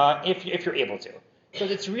Hama if you're able to.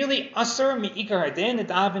 Because it's really asur mi'ikar hadin to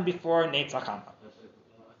daven before Netzach Hama. I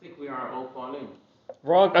think we are all palim.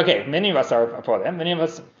 Okay, many of us are palim, many of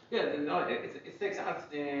us... Yeah, no, it takes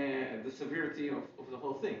out the severity of the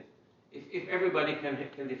whole thing. if everybody can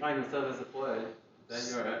define themselves as a poel,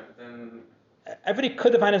 then Everybody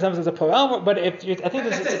could define themselves as a poel, but if you, I think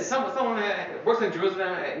this is someone works in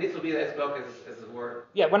Jerusalem, it needs to be as well as a word.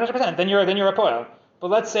 yeah, 100%. Then you're a poel. But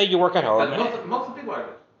let's say you work at home. But most of the people are.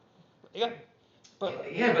 Yeah, but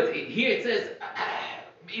here it says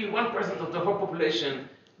maybe 1% of the whole population.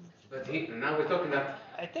 But now we're talking that.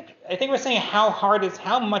 I think we're saying how hard is it?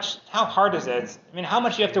 I mean, how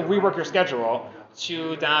much you have to rework your schedule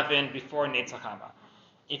to daven before Neitz Chama.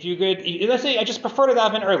 If you could, let's say I just prefer to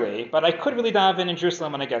daven early, but I could really daven in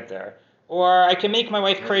Jerusalem when I get there, or I can make my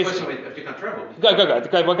wife crazy. If you can travel.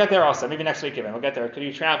 Good. We'll get there also. Maybe next week even. We'll get there. Could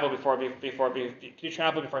you travel before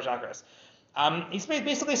Chakras? He's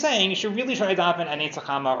basically saying you should really try to daven at Neitz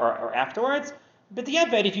Chama or afterwards. But the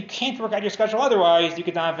Yeved, if you can't work out your schedule otherwise, you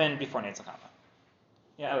could daven before Neitz Chama.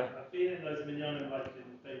 Yeah. I've been in those minyanim like in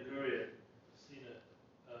Ben Gurion, seen it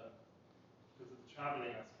because of the traveling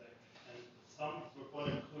aspect, and some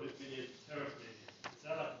Rabbanim call it minyan terach minyan. Is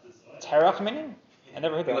that like a desire? Terach minyan? I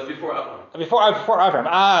never heard that. It was before Avram. Before Avram.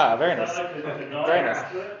 Ah, very nice. Is that like a denial Very nice.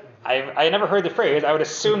 to it? I never heard the phrase. I would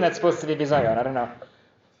assume that's supposed to be bizayon. I don't know.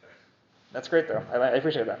 That's great though. I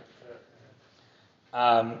appreciate that.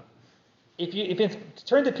 If you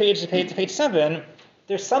turn to page 7,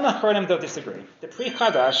 there's some achronim that disagree. The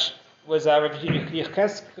pre-Chadash was Rav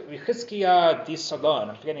Yechizkiah di Solon.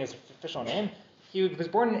 I'm forgetting his official name. He was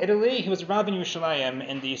born in Italy. He was a rabbi in Yerushalayim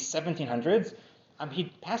in the 1700s. He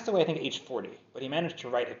passed away, I think, at age 40, but he managed to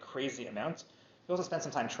write a crazy amount. He also spent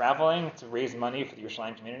some time traveling to raise money for the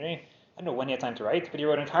Yerushalayim community. I don't know when he had time to write, but he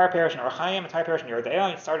wrote an entire parish in Or Chaim, an entire parish in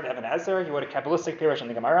Yerodea. He started Even Ezer. He wrote a Kabbalistic parish in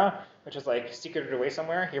the Gemara, which is like secreted away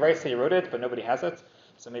somewhere. He writes that he wrote it, but nobody has it.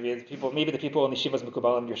 So maybe the people in the Shivas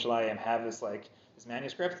Mekubalim Yerushalayim have this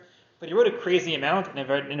manuscript. But he wrote a crazy amount in a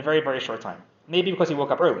very, very short time. Maybe because he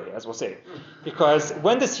woke up early, as we'll see. Because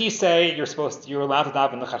when does he say you're allowed to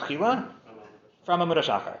daven l'chachila? From Amud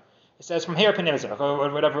HaShachar. It says from here Penimzer, or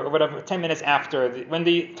whatever, 10 minutes after when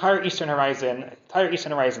the entire eastern horizon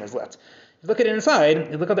is lit. You look at it inside.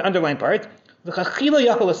 You look at the underlined part. He's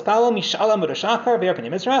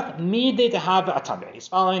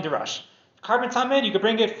following the rush. Carbon tamid, you could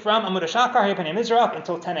bring it from Amud HaShachar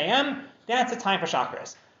until 10 a.m. That's the time for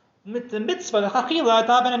chakras. The mitzvah, the chachila,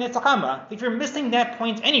 daven and Neitz Chama. If you're missing that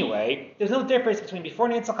point anyway, there's no difference between before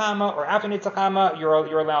Neitz Chama or after Neitz Chama.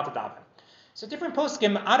 You're allowed to daven. So different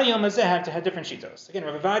poskim, Ad Hayom Hazeh, had different shitos. Again,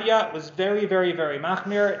 Rav Avadia was very, very, very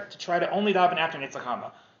machmir to try to only daven after Neitz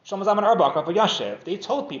Chama. Shlomo Zalman Auerbach, Rav Yashiv, they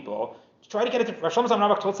told people to try to get a. Shlomo Zalman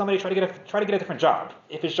Auerbach told somebody try to get a different job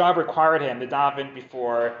if his job required him to daven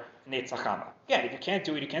before Neitz Chama. Again, if you can't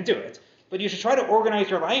do it, you can't do it. But you should try to organize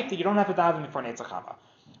your life that you don't have to daven before Neitz Chama.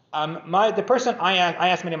 The person I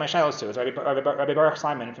asked many of my shilos to is Rabbi Baruch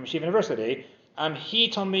Simon from Yeshiva University. He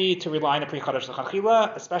told me to rely on the pre-Chadash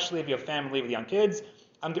l'chachila, especially if you have family with young kids.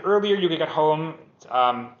 The earlier you can get home,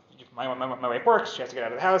 my wife works; she has to get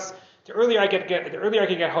out of the house. The earlier I can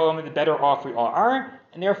get home, the better off we all are.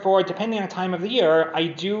 And therefore, depending on the time of the year, I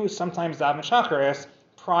do sometimes daven shacharis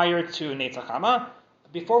prior to Neitz Chama.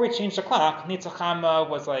 Before we changed the clock, Neitz Chama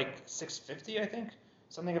was like 6:50, I think,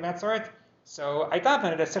 something of that sort. So I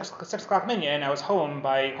davened at 6 o'clock minyan. I was home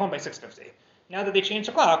by 6:50. Now that they changed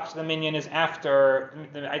the clock, so the minyan is after.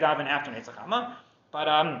 I daven after Neitz Chama. But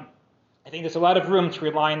I think there's a lot of room to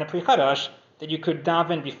rely on the pre-Chadash that you could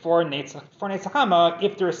daven before Neitz Chama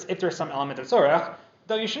if there's some element of tzorach.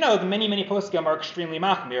 Though you should know the many poskim are extremely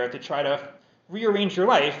machmir to try to rearrange your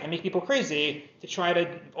life and make people crazy to try to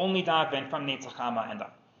only daven from Neitz Chama and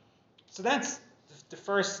on. So that's the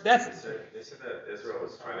first. They said that Israel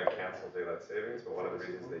was trying to cancel daylight savings, but one of the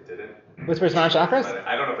reasons they didn't. With Zman Shachris?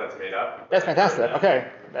 I don't know if that's made up. That's fantastic. Okay,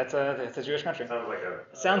 it's a Jewish country.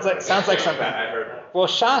 Sounds like something. I heard. Well,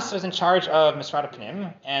 Shas was in charge of Misrad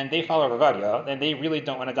Pnim, and they follow Rav Avadia, and they really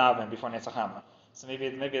don't want to daven before Neitz Chama. So maybe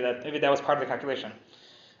that was part of the calculation.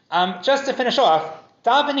 Just to finish off,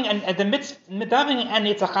 davening and Neitz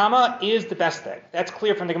Chama is the best thing. That's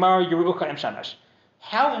clear from the Gemara Yerucha Em Shemesh.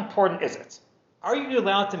 How important is it? Are you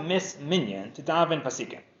allowed to miss minyan to daven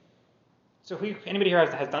Vatikin? So anybody here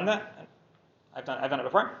has done that? I've done it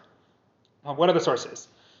before. Well, what are the sources?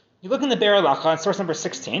 You look in the Be'er Halacha, source number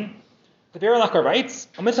 16. The Be'er Halacha writes,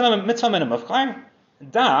 "Mitzvah min mufkar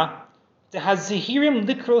da dehazihirim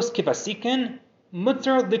likros kivasikin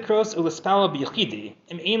mutter likros ulispala b'yichidi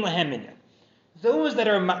im ein lahem minyan." Those that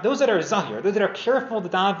are zahir, those that are careful to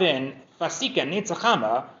daven Vatikin Neitz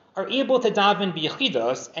Chama, are able to daven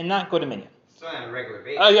b'yichidos and not go to minyan. So on a regular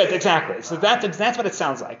basis. Oh yeah, exactly. So that's what it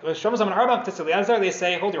sounds like. Shlomo Zalman Auerbach to Eliezer, they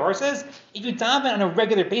say, hold your horses. If you daven on a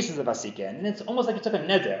regular basis of Vatikin, and it's almost like you took a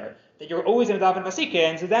neder that you're always going to daven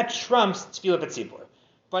Vasikin, so that trumps Tefillah B'tzibur.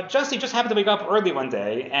 But you just happen to wake up early one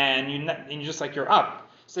day and you're just like, you're up.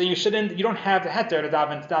 So you don't have the heter to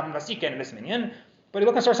daven Vasikin in this minyan. But you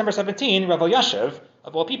look at source number 17, Rav Yashiv,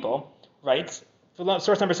 of all people, writes,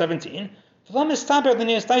 source number 17, what difference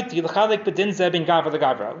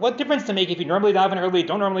does it make if you normally daven early,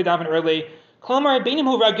 don't normally daven early? Although,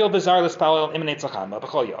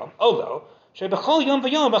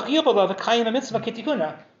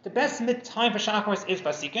 the best time for Shacharis is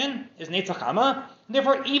Vasikin, is Netzach Hama.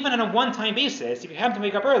 Therefore, even on a one-time basis, if you happen to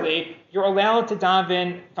wake up early, you're allowed to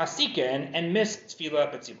daven Vasikin and miss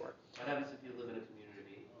Tefillah B'tzibur. What happens if you live in a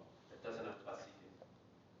community that doesn't have Vasikin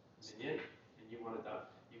minyan, and you want to daven?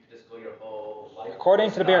 You could just go your whole life according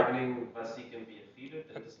to the Be'er Vasikin be defeated,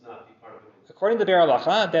 and just not be part of it. According to the Be'er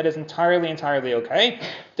Halacha, that is entirely okay.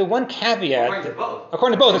 The one caveat...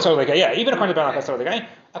 According to both, it's totally okay. Yeah, even according to the Be'er Halacha, it's totally okay.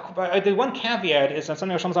 The one caveat is something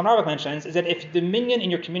Shlomo Zalman Auerbach mentions, is that if the minyan in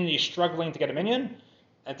your community is struggling to get a minyan,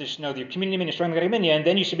 your community minyan is struggling to get a minyan,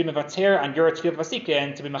 then you should be mevater on your tefillah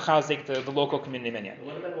vasikin to be mechazik to the local community minyan. But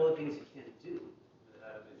what about all the things you can't do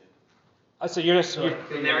without a minyan? So you're just...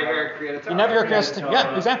 you never hear Kriya Torah. You never hear Kriya Torah.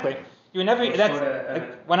 Yeah, exactly. You never... That's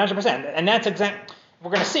 100%. And that's exact... We're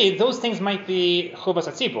going to see those things might be chuvas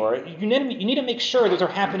hatzibur. You need to make sure those are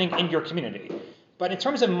happening in your community. But in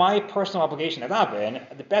terms of my personal obligation at Daven,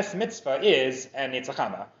 the best mitzvah is an Netzach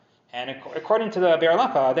Hama. And according to the Be'er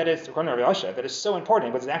Halacha, according to Rav Yashiv, that is so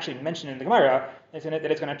important because it's actually mentioned in the Gemara that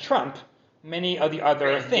it's going to trump many of the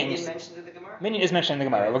other things. Minyan mentioned in the Gemara? Minyan is mentioned in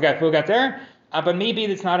the Gemara. We'll get there. But maybe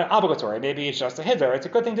it's not obligatory. Maybe it's just a hiddur. It's a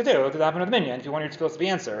good thing to do to daven with minyan if you want your tefillah to be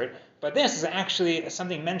answered. But this is actually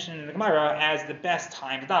something mentioned in the Gemara as the best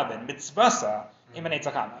time to daven. Mitzvasa in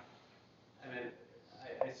Netzach Hama. I mean,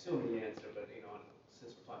 I assume the answer, but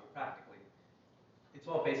since we're talking practically, it's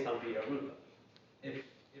all based on B'Yaruta. If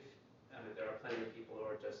there are plenty of people who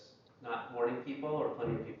are just not morning people, or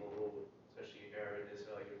plenty of people who, especially here in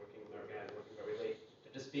Israel, you're working very late,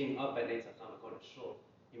 they're just being up at Netzach Hama going to shul.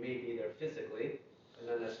 You may be there physically, and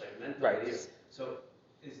not necessarily mentally. Right. So,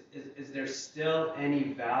 is there still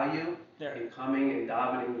any value in coming and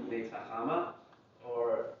davening Netzach Hama,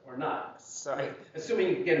 or not? So assuming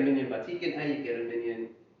you get a minyan Vatikin and you get a minyan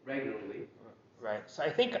regularly. Right. So I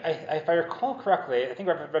think, if I recall correctly, I think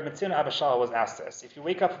Rabbi Mitzion Abba Shal was asked this. If you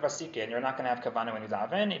wake up for Vasikin, you're not going to have kavanah when you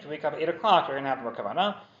daven. If you wake up at 8 o'clock, you're going to have more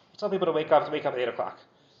kavanah. You tell people to wake up at 8 o'clock.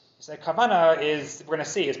 He said kavanah is, we're going to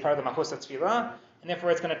see, is part of the Mahus Tefillah, and therefore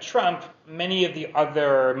it's going to trump many of the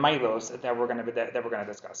other milos that we're going to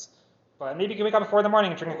discuss. But maybe you can wake up at 4 in the morning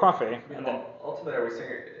and drink a coffee, and then. Ultimately, are we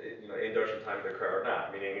saying in darshan time to occur or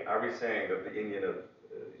not? Meaning, are we saying that the Indian of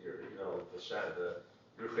the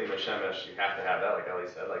Ruchim Hashemesh, you have to have that, like Ali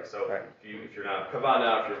said, like so. Right. If you're not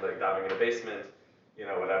kavana, if you're like diving in a basement,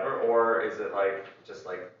 whatever, or is it like just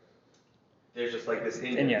like there's just like this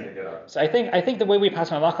Indian to get up? So I think the way we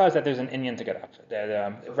pass on halacha is that there's an Indian to get up. So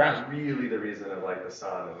it's not really the reason of like the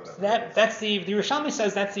sun and whatever. That's the Yerushalmi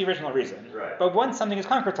says that's the original reason. Right. But once something is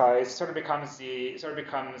concretized, it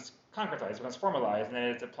becomes concretized, becomes formalized, and then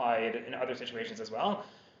it's applied in other situations as well.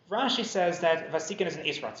 Rashi says that Vasikin is an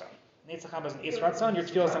Eis Ratzon. Netzach Hama is an Eis Ratzon. Your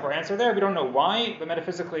tefillah is somewhere answer there. We don't know why, but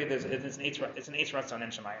metaphysically it's an Eis Ratzon in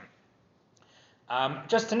Shemayim.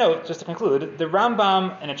 Just to conclude, the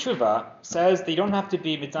Rambam in a Tshuva says that you don't have to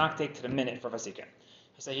be mitzaktek to the minute for Vasikin.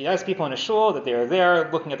 He has people in a shul that they are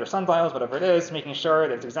there looking at their sundials, whatever it is, making sure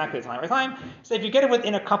that it's exactly the time. So if you get it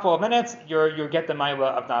within a couple of minutes, you get the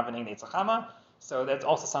maila of davening Netzach Hama. So that's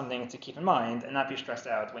also something to keep in mind and not be stressed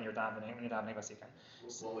out when you're davening Vasikin.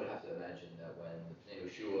 One would have to imagine that when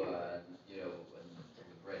Yeshua and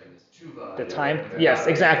writing this tshuva. The time, yes,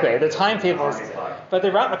 exactly. The timetables. But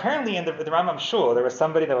apparently in the Rambam shul, there was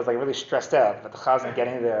somebody that was like really stressed out about the chazan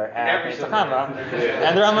getting there at Netzach Hama,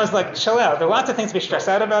 and the Rambam was like, chill out. There are lots of things to be stressed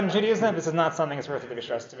out about in Judaism. This is not something that's worth it to be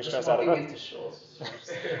stressed out about. Into shuls.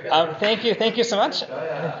 Thank you so much.